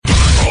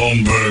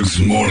Holmberg's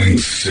morning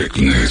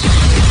sickness.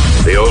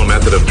 The old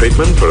method of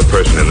treatment for a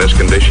person in this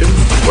condition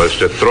was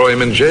to throw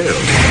him in jail.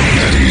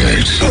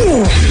 98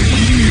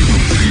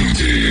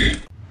 KUPD.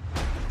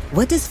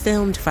 What does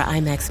filmed for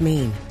IMAX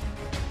mean?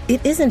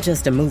 It isn't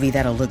just a movie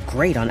that'll look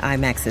great on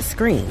IMAX's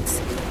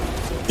screens.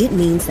 It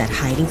means that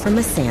hiding from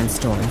a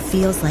sandstorm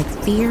feels like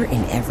fear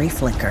in every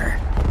flicker.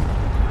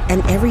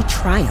 And every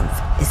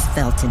triumph is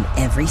felt in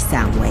every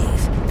sound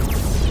wave.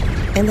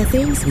 And the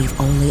things we've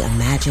only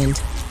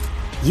imagined,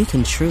 you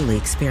can truly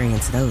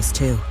experience those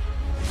too.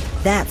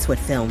 That's what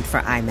filmed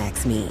for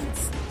IMAX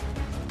means.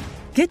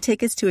 Get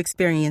tickets to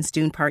experience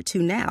Dune Part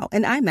 2 now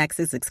and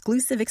IMAX's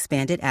exclusive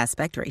expanded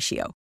aspect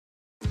ratio.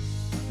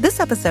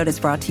 This episode is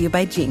brought to you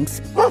by Jinx,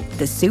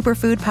 the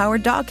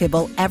superfood-powered dog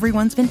kibble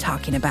everyone's been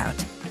talking about.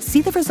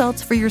 See the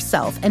results for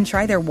yourself and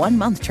try their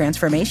 1-month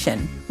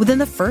transformation. Within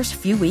the first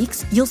few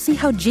weeks, you'll see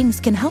how Jinx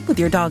can help with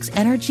your dog's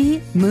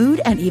energy, mood,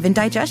 and even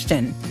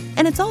digestion.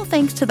 And it's all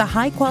thanks to the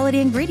high-quality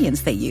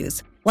ingredients they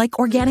use, like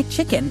organic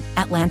chicken,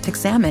 Atlantic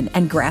salmon,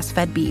 and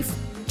grass-fed beef.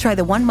 Try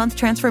the 1-month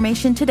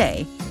transformation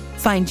today.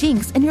 Find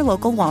Jinx in your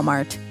local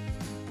Walmart.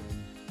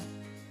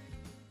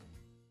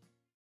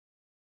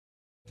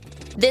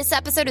 This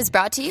episode is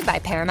brought to you by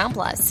Paramount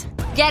Plus.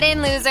 Get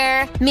in,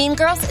 loser! Mean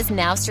Girls is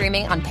now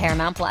streaming on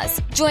Paramount Plus.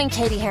 Join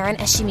Katie Heron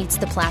as she meets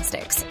the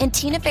plastics in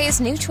Tina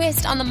Fey's new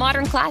twist on the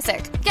modern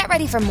classic. Get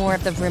ready for more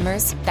of the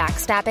rumors,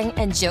 backstabbing,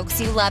 and jokes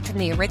you loved from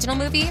the original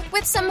movie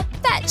with some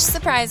fetch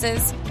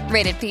surprises.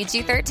 Rated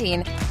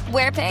PG-13.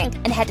 Wear pink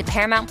and head to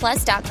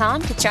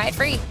ParamountPlus.com to try it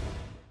free.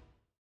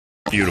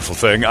 Beautiful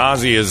thing.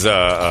 Ozzy is,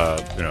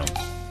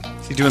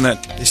 is he doing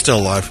that? He's still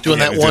alive. Doing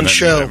that one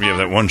show. Yeah,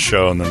 that one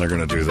show, and then they're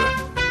going to do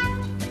the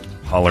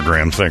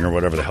hologram thing or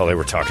whatever the hell they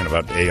were talking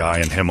about, AI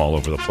and him all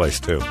over the place,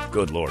 too.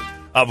 Good Lord.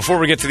 Before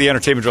we get to the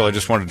entertainment drill, I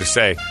just wanted to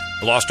say,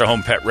 the Lost Our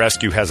Home Pet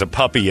Rescue has a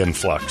puppy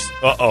influx.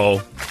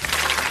 Uh-oh.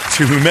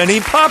 Too many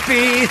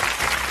puppies!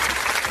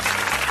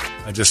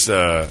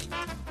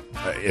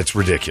 It's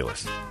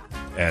ridiculous.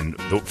 And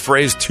the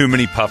phrase, too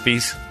many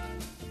puppies,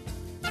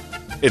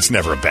 it's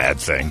never a bad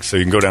thing. So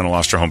you can go down to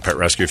Lost Our Home Pet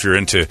Rescue if you're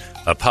into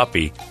a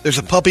puppy. There's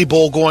a puppy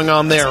bowl going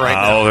on there right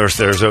now. Oh,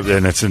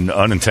 and it's an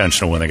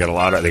unintentional one. They got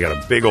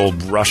a big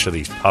old rush of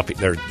these puppies.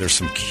 There's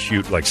some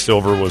cute, like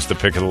Silver was the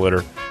pick of the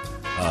litter.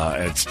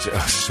 It's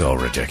just so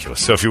ridiculous.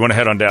 So if you want to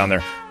head on down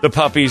there, the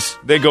puppies,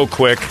 they go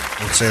quick.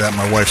 Don't say that.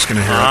 My wife's going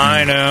to hear it.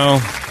 I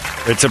know.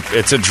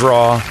 It's a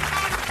draw.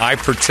 I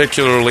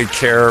particularly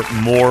care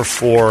more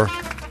for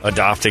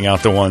adopting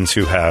out the ones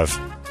who have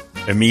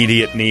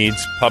immediate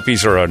needs.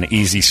 Puppies are an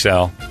easy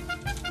sell,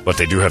 but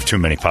they do have too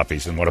many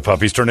puppies. And what do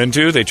puppies turn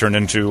into? They turn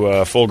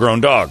into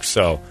full-grown dogs.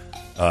 So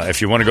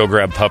if you want to go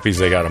grab puppies,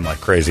 they got them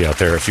like crazy out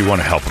there. If you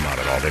want to help them out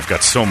at all, they've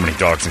got so many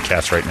dogs and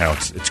cats right now.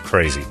 It's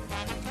crazy.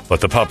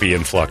 But the puppy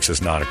influx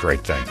is not a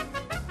great thing.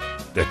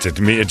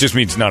 It just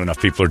means not enough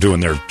people are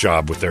doing their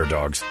job with their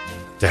dogs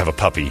to have a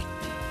puppy,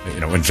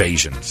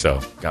 invasion.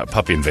 So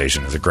Puppy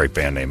Invasion is a great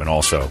band name, and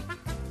also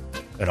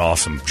an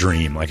awesome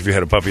dream. Like if you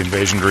had a puppy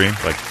invasion dream,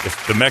 like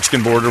if the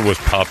Mexican border was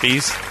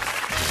puppies,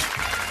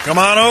 come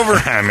on over.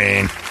 I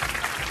mean,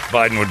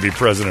 Biden would be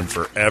president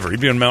forever. He'd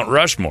be on Mount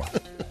Rushmore.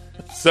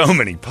 So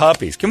many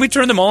puppies. Can we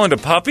turn them all into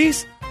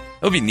puppies?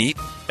 That would be neat.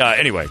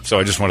 Anyway, so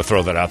I just want to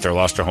throw that out there.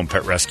 Lost Our Home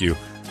Pet Rescue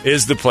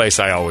is the place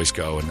I always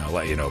go, and I'll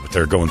let you know. But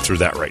they're going through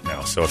that right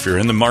now. So if you're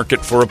in the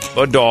market for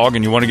a dog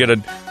and you want to get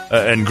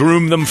and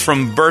groom them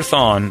from birth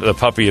on, the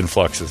puppy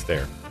influx is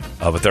there.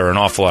 But there are an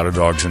awful lot of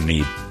dogs in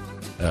need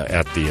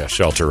at the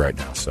shelter right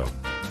now. So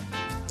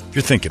if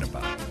you're thinking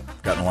about it,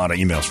 I've gotten a lot of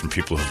emails from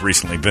people who've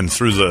recently been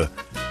through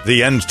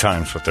the end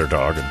times with their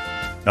dog, and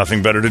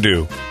nothing better to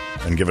do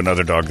than give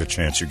another dog the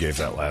chance you gave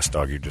that last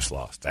dog you just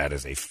lost. That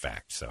is a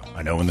fact. So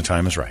I know when the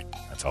time is right.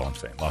 That's all I'm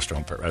saying. Lost Our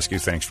Home Pet Rescue,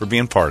 thanks for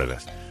being part of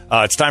this.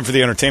 It's time for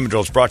the entertainment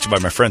drill. It's brought to you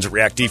by my friends at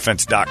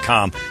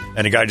reactdefense.com.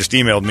 And a guy just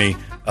emailed me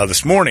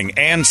this morning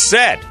and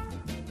said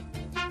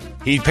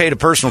he paid a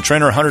personal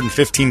trainer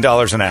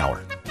 $115 an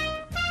hour.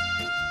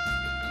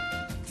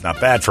 Not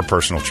bad for a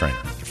personal trainer.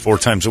 4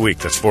 times a week,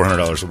 that's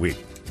 $400 a week.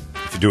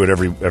 If you do it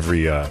every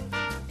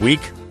week,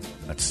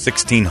 that's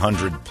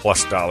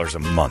 $1,600+ a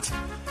month.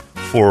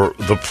 For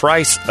the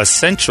price,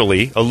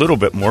 essentially, a little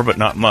bit more, but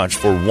not much,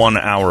 for 1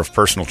 hour of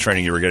personal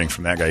training you were getting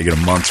from that guy, you get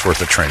a month's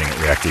worth of training at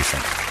React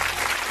Defense.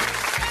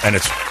 And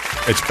it's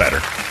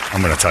better.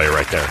 I'm going to tell you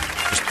right there.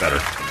 Just better.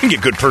 You can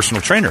get good personal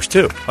trainers,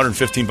 too.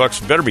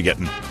 $115, better be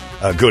getting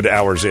good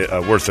hours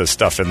worth of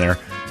stuff in there.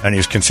 And he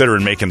was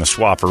considering making the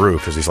swap-a-roo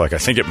because he's like, I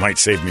think it might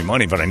save me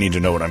money, but I need to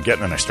know what I'm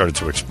getting. And I started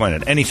to explain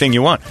it. Anything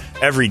you want.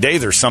 Every day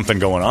there's something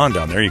going on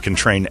down there. You can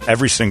train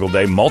every single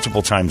day,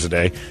 multiple times a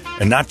day.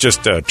 And not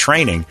just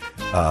training,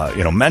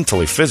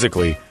 mentally,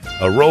 physically,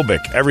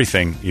 aerobic,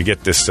 everything. You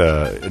get this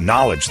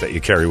knowledge that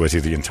you carry with you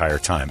the entire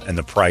time. And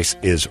the price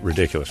is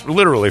ridiculous.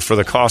 Literally, for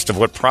the cost of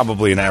what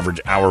probably an average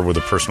hour with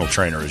a personal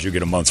trainer is, you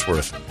get a month's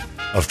worth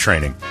of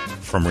training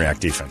from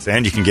React Defense.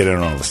 And you can get in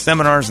on all the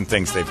seminars and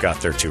things they've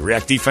got there, too.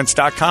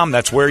 ReactDefense.com,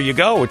 that's where you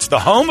go. It's the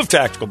home of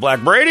Tactical Black.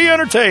 Brady,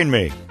 entertain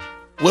me.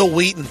 Will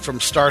Wheaton from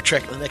Star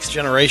Trek The Next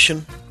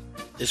Generation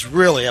is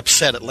really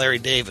upset at Larry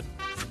David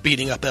for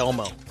beating up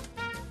Elmo.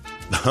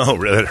 Oh,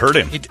 really? It hurt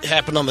him. It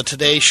happened on the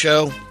Today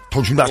Show.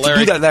 Told you not to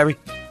do that, Larry.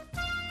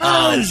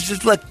 It's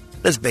just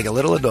let's make a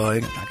little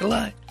annoying. I'm not gonna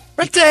lie.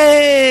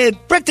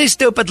 Pretty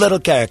stupid little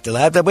character,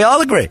 lad. That we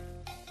all agree.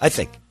 I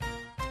think.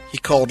 He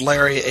called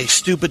Larry a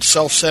stupid,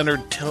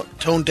 self-centered,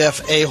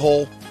 tone-deaf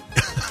a-hole.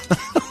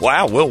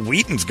 Wow, Will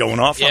Wheaton's going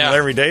off on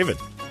Larry David.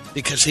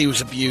 Because he was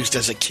abused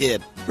as a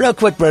kid. Real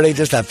quick, Bernie,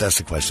 just have to ask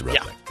the question real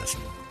quick.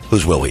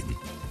 Who's Will Wheaton?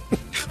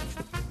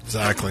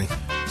 Exactly.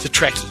 It's a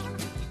Trekkie.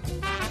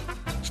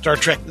 Star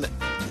Trek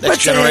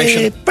Next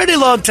Generation. Pretty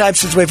long time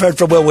since we've heard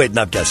from Will Wheaton,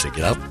 I'm guessing,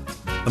 you know?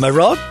 Am I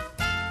wrong?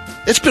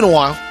 It's been a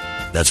while.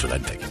 That's what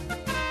I'm thinking.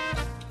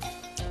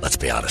 Let's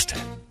be honest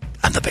here.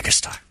 I'm the biggest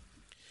star.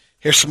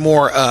 Here's some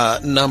more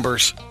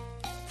numbers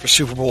for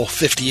Super Bowl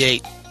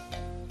 58.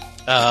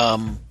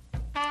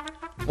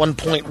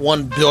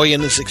 $1.1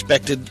 billion is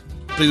expected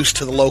boost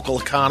to the local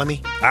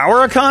economy.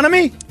 Our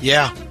economy?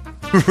 Yeah.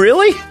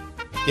 Really?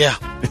 Yeah.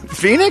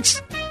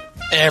 Phoenix?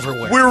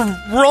 Everywhere. We're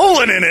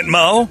rolling in it,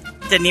 Mo.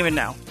 Didn't even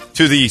know.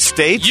 To the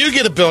states? You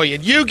get $1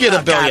 billion. You get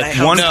 $1 billion.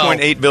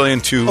 $1.8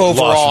 billion to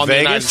overall Las Vegas?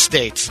 in the United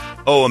States.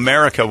 Oh,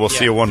 America will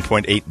see a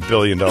 $1.8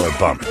 billion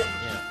bump.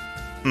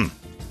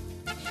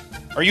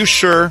 Are you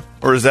sure,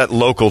 or is that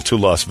local to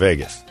Las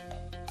Vegas?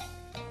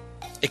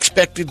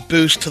 Expected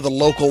boost to the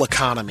local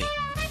economy.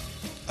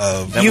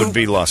 That would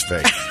be Las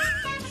Vegas.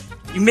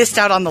 You missed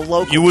out on the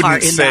local. You wouldn't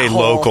part in say that whole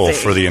local thing.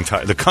 for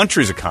the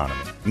country's economy.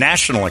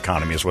 National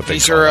economy is what they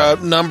These call are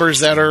it.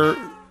 numbers that are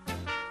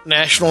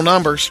national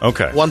numbers.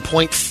 Okay.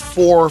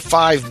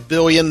 1.45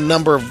 billion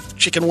number of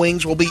chicken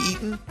wings will be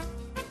eaten.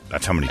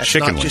 That's how many That's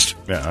chicken not wings. just-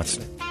 Yeah, that's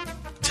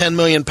 10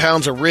 million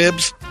pounds of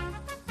ribs.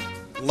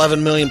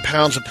 11 million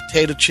pounds of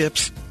potato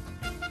chips.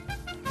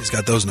 He's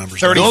got those numbers.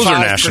 30 those are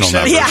national 35%.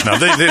 numbers. Yeah. Now,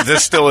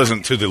 this still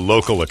isn't to the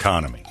local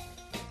economy.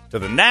 To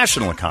the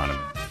national economy.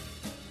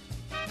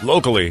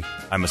 Locally,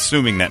 I'm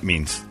assuming that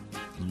means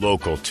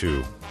local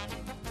to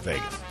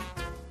Vegas.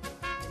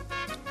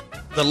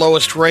 The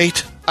lowest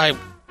rate, it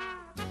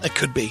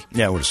could be.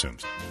 Yeah, I would assume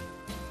so.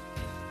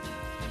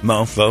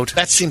 Mo, vote.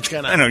 That seems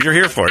kind I of. know, you're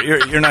here for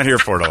it. You're not here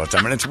for it all the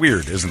time, and it's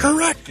weird, isn't it?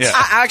 Correct. Yeah.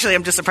 Actually,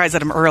 I'm just surprised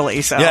that I'm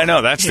early. So Yeah, I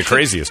know. That's the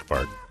craziest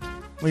part.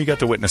 Well, you got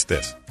to witness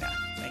this. Yeah,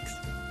 thanks.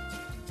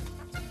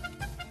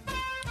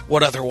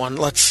 What other one?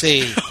 Let's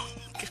see.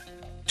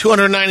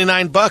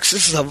 $299.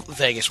 This is a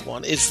Vegas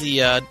one. Is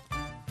the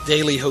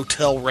daily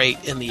hotel rate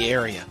in the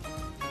area.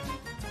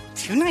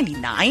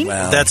 $299.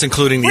 Wow. That's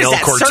including the What is El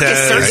that,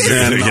 Cortez Circus?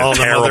 and You all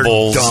get the other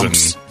Terribles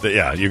dumps.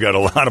 and you got a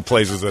lot of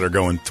places that are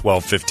going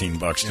 $12,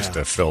 $15 just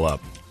to fill up.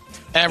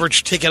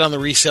 Average ticket on the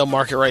resale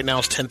market right now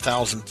is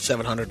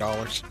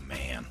 $10,700.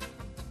 Man.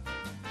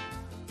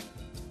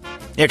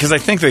 Yeah, because I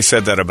think they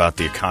said that about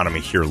the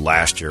economy here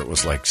last year. It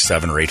was like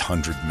 $700 or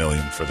 $800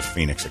 million for the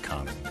Phoenix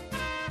economy.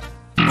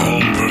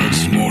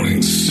 Holmberg's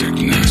Morning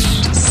Sickness.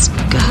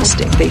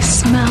 Disgusting. They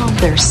smell,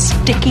 they're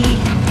sticky,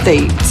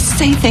 they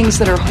say things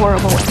that are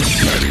horrible.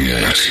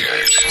 98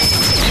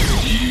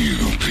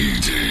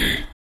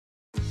 UPD.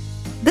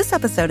 This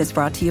episode is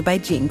brought to you by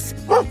Jinx,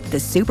 the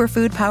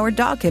superfood-powered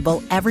dog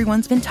kibble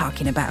everyone's been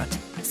talking about.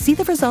 See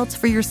the results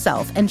for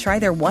yourself and try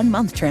their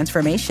 1-month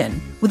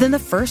transformation. Within the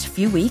first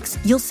few weeks,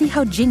 you'll see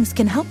how Jinx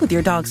can help with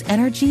your dog's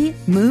energy,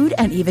 mood,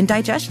 and even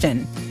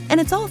digestion. And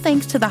it's all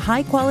thanks to the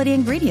high-quality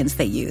ingredients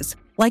they use,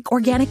 like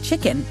organic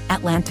chicken,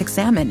 Atlantic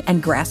salmon,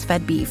 and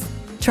grass-fed beef.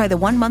 Try the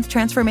 1-month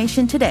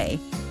transformation today.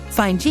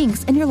 Find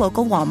Jinx in your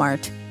local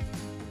Walmart.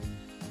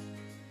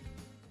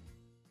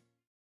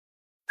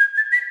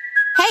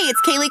 Hey,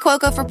 it's Kaylee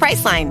Cuoco for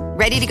Priceline.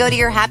 Ready to go to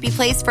your happy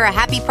place for a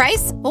happy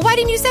price? Well, why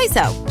didn't you say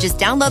so? Just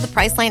download the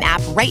Priceline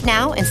app right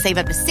now and save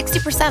up to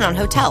 60% on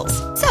hotels.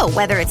 So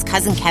whether it's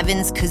Cousin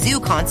Kevin's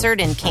Kazoo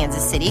Concert in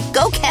Kansas City,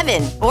 go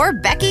Kevin, or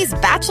Becky's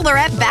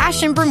Bachelorette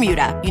Bash in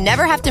Bermuda, you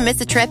never have to miss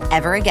a trip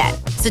ever again.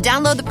 So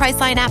download the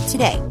Priceline app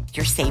today.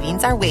 Your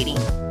savings are waiting.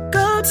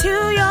 Go to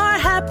your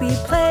happy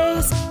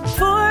place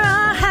for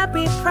a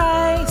happy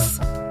price.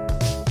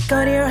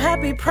 Go to your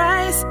happy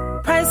price,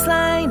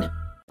 Priceline.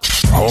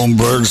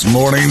 Holmberg's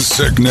Morning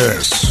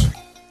Sickness.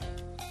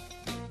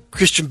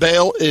 Christian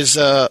Bale is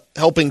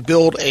helping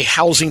build a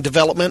housing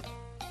development,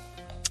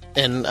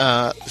 and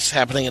it's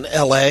happening in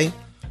L.A.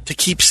 to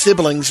keep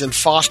siblings in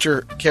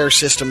foster care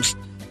systems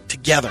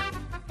together.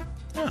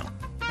 Oh,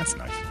 that's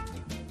nice.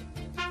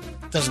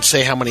 Doesn't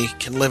say how many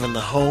can live in the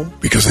home.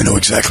 Because I know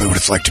exactly what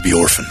it's like to be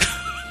orphaned.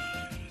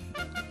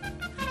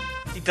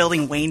 You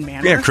building Wayne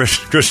Manor? Yeah,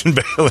 Christian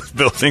Bale is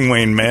building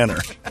Wayne Manor.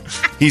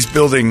 He's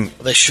building...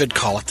 They should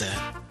call it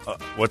that.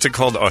 What's it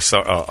called? At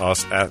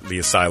the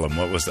asylum.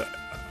 What was that?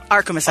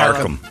 Arkham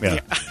Asylum. Arkham, yeah.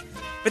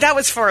 But that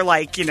was for,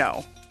 like,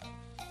 No,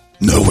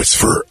 it's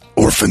for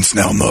orphans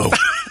now, Mo.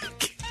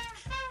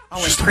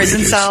 in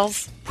prison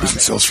cells. Prison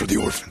cells for the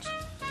orphans.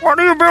 What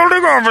are you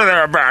building over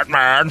there,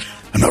 Batman?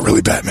 I'm not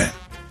really Batman,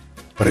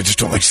 but I just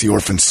don't like to see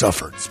orphans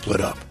suffer, split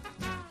up.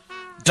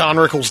 Don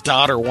Rickles'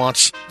 daughter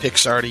wants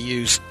Pixar to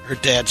use her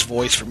dad's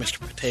voice for Mr.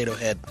 Potato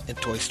Head in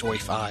Toy Story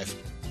 5.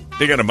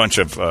 They got a bunch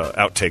of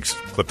outtakes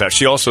clipped out.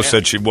 She also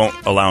said she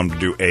won't allow them to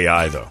do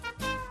AI, though.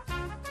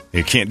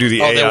 You can't do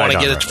the AI. They want to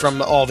get it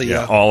from all the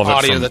all of it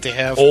audio from that they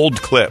have. Old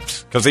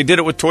clips. Because they did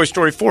it with Toy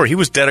Story 4. He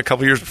was dead a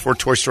couple years before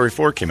Toy Story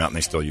 4 came out, and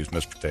they still used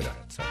Mr. Potato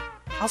Head. So.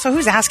 Also,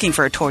 who's asking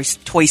for a Toy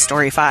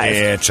Story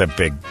 5?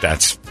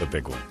 That's the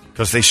big one.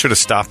 Because they should have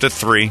stopped at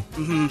 3.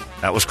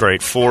 Mm-hmm. That was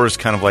great. 4 is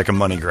kind of like a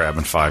money grab,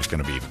 and 5 is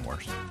going to be even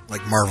worse.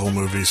 Like Marvel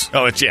movies.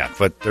 Oh,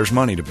 but there's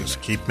money to be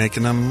Just keep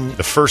making them.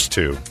 The first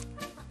 2.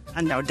 I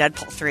know,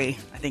 Deadpool 3.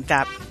 I think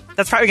that's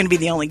probably going to be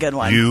the only good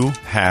one. You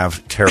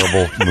have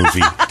terrible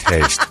movie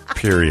taste.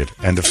 Period.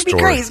 End of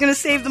story. Great. He's going to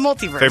save the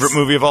multiverse. Favorite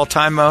movie of all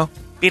time, Mo?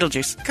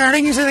 Beetlejuice.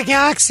 Guardians of the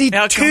Galaxy 2.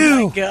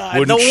 Oh, my God.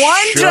 Wouldn't the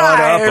one shut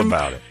time. up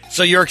about it.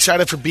 So you're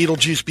excited for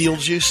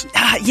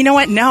Beetlejuice? You know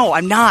what? No,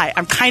 I'm not.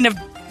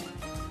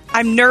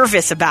 I'm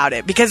nervous about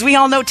it because we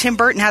all know Tim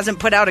Burton hasn't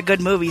put out a good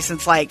movie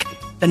since like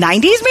the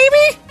 90s,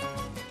 maybe?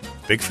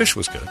 Big Fish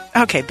was good.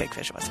 Okay, Big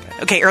Fish was good.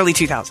 Okay, early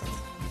 2000s.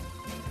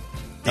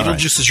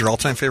 Beetlejuice is your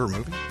all-time favorite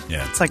movie?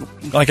 Yeah. It's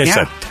like I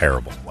said,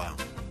 terrible. Wow.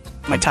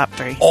 My top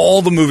 3.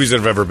 All the movies that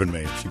have ever been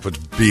made, she puts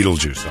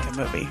Beetlejuice on. Good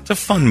movie. It's a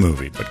fun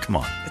movie, but come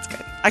on. It's good.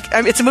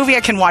 It's a movie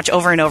I can watch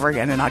over and over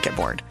again and not get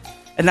bored.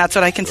 And that's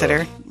what I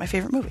consider my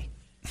favorite movie.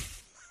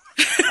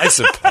 I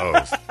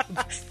suppose.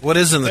 What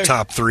is in the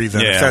top 3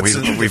 then? Yeah,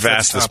 we've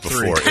asked this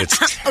before.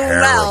 It's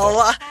terrible.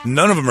 Well,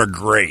 none of them are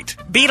great.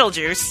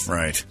 Beetlejuice.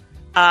 Right.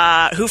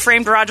 Who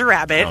Framed Roger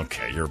Rabbit.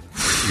 Okay, you're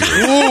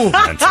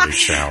mentally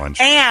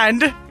challenged.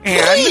 And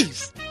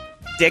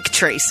Dick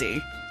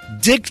Tracy.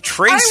 Dick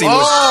Tracy turn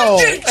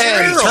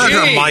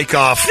her mic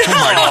off. Oh,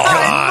 my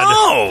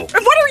God.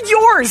 And what are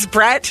yours,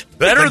 Brett?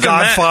 Better than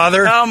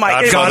Godfather. Oh,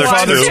 my God.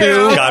 Godfather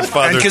 2.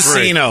 Godfather and 3.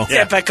 Casino.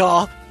 Yeah.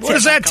 Typical. What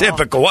is that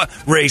typical? What?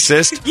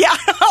 Racist? Yeah.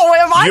 Oh,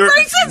 am I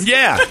racist?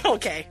 Yeah.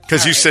 Okay.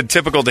 Because you said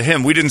typical to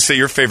him. We didn't say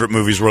your favorite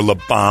movies were La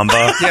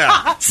Bamba.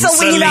 Yeah.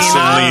 Selena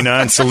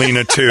and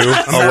Selena 2.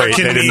 Oh, wait,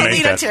 they didn't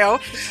make that. Selena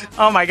 2.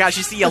 Oh, my gosh.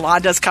 You see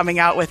Yolanda's coming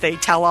out with a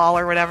tell-all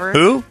or whatever.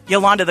 Who?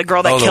 Yolanda, the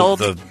girl that killed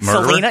the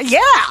murderer? Selena.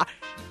 Yeah.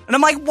 And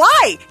I'm like,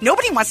 why?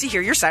 Nobody wants to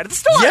hear your side of the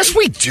story. Yes,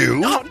 we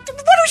do. What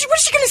is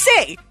she going to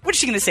say? What is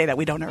she going to say that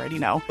we don't already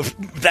know?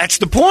 That's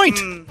the point.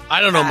 I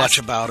don't know much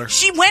about her.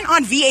 She went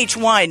on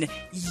VH1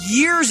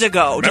 years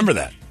ago. Remember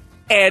that.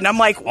 And I'm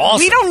like,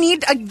 we don't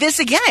need this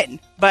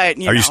again. But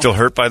Are you still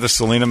hurt by the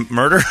Selena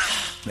murder?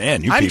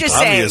 Man, you people.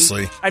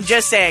 Obviously. I'm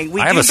just saying.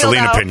 I have a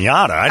Selena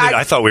pinata.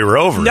 I thought we were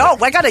over. No,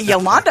 I got a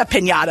Yolanda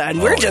pinata,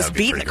 and we're just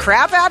beating the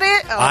crap at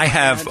it. Oh, I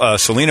have a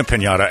Selena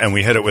pinata, and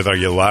we hit it with our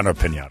Yolanda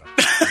pinata.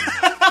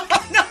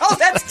 No,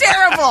 that's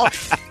terrible.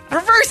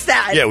 Reverse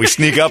that. Yeah, we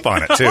sneak up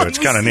on it, too. It's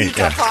kind of neat.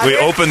 Yeah. We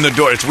open the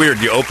door. It's weird.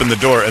 You open the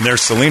door, and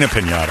there's Selena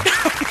pinata,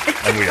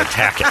 and we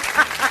attack it.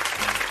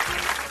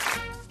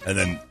 And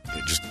then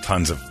just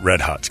tons of Red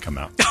Hots come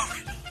out.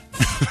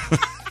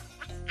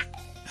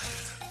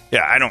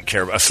 Yeah, I don't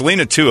care. A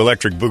Selena 2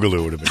 Electric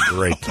Boogaloo would have been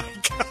great.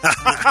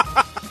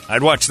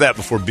 I'd watch that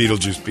before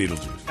Beetlejuice.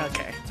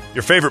 Okay.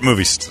 Your favorite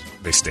movies,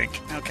 they stink.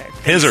 Okay.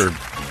 His are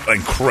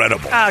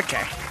incredible.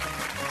 Okay.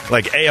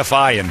 Like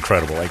AFI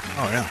incredible. Like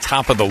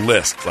top of the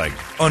list. Like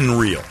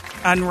unreal.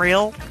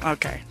 Unreal?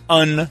 Okay.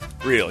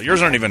 Unreal.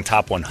 Yours aren't even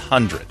top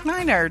 100.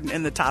 Mine are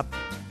in the top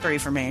 3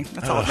 for me.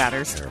 That's all that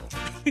matters.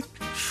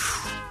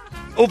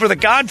 Over The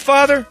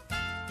Godfather?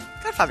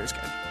 Godfather's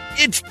good.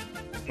 It's...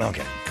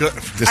 Okay. Good.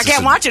 I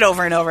can't watch it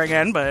over and over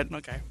again, but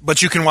okay.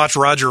 But you can watch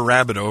Roger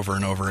Rabbit over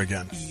and over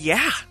again.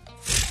 Yeah.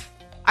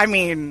 I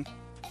mean...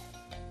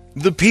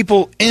 The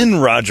people in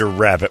Roger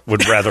Rabbit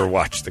would rather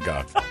watch The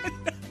Godfather.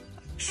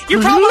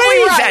 You're probably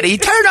right. Eddie,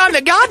 turn on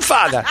The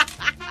Godfather.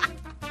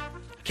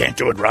 Can't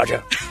do it,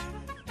 Roger.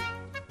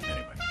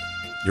 Anyway,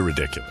 you're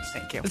ridiculous.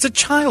 Thank you. It's a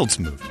child's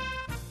movie.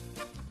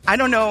 I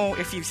don't know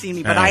if you've seen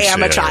me, but I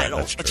am a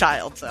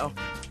child, so...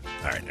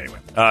 All right, anyway.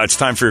 It's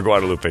time for your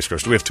Guadalupe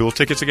Scores. Do we have Tool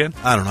tickets again?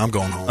 I don't know. I'm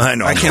going home. I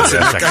know. I can't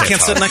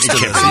sit next to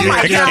this. Oh,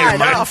 my God.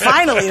 Oh,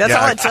 finally. That's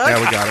all it took? Yeah,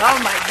 we got it. Oh,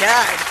 my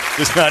God.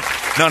 Just not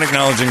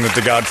acknowledging that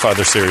the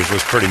Godfather series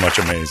was pretty much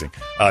amazing.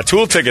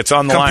 Tool tickets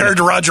on the line. Compared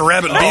to Roger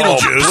Rabbit and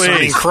Beetlejuice. Please. I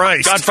mean,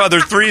 Christ. Godfather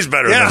 3 is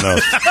better than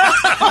those.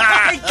 Oh,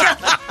 my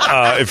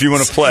God. If you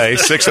want to play,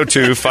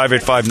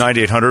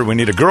 602-585-9800. We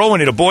need a girl. We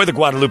need a boy. The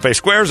Guadalupe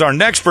Squares are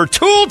next for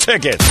Tool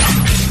tickets.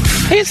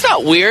 Hey, it's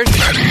not weird.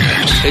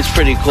 It's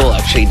pretty cool,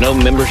 actually. No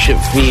membership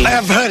fee. I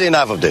have heard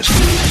enough of this.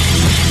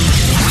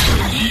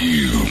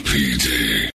 UPD.